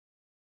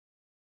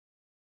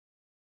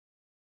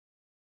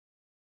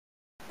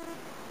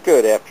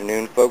Good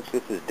afternoon, folks.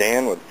 This is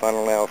Dan with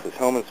Final Analysis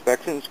Home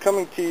Inspections,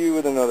 coming to you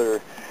with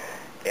another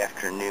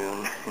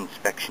afternoon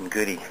inspection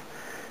goodie.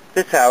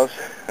 This house,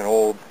 an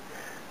old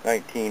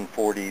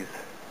 1940s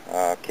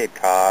Cape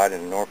Cod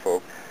in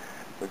Norfolk,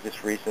 was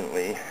just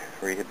recently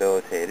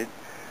rehabilitated,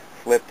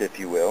 flipped if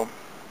you will.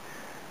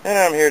 And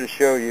I'm here to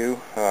show you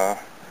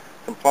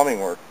some plumbing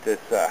work. This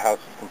house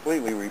is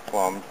completely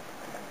replumbed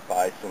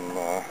by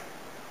some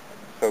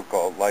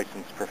so-called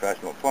licensed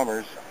professional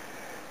plumbers,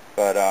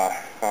 but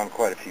found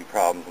quite a few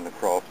problems in the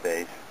crawl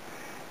space.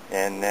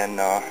 And then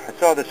I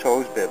saw this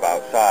hose bib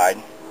outside.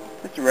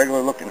 Just a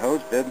regular looking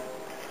hose bib,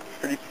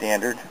 pretty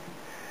standard.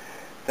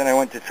 Then I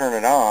went to turn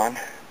it on,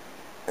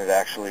 it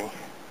actually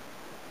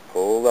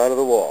pulled out of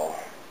the wall.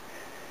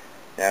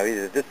 Now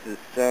either this is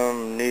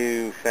some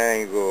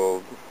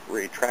newfangled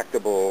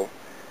retractable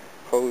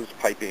hose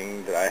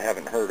piping that I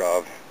haven't heard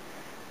of,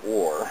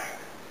 or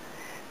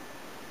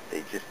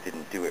they just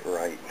didn't do it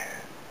right.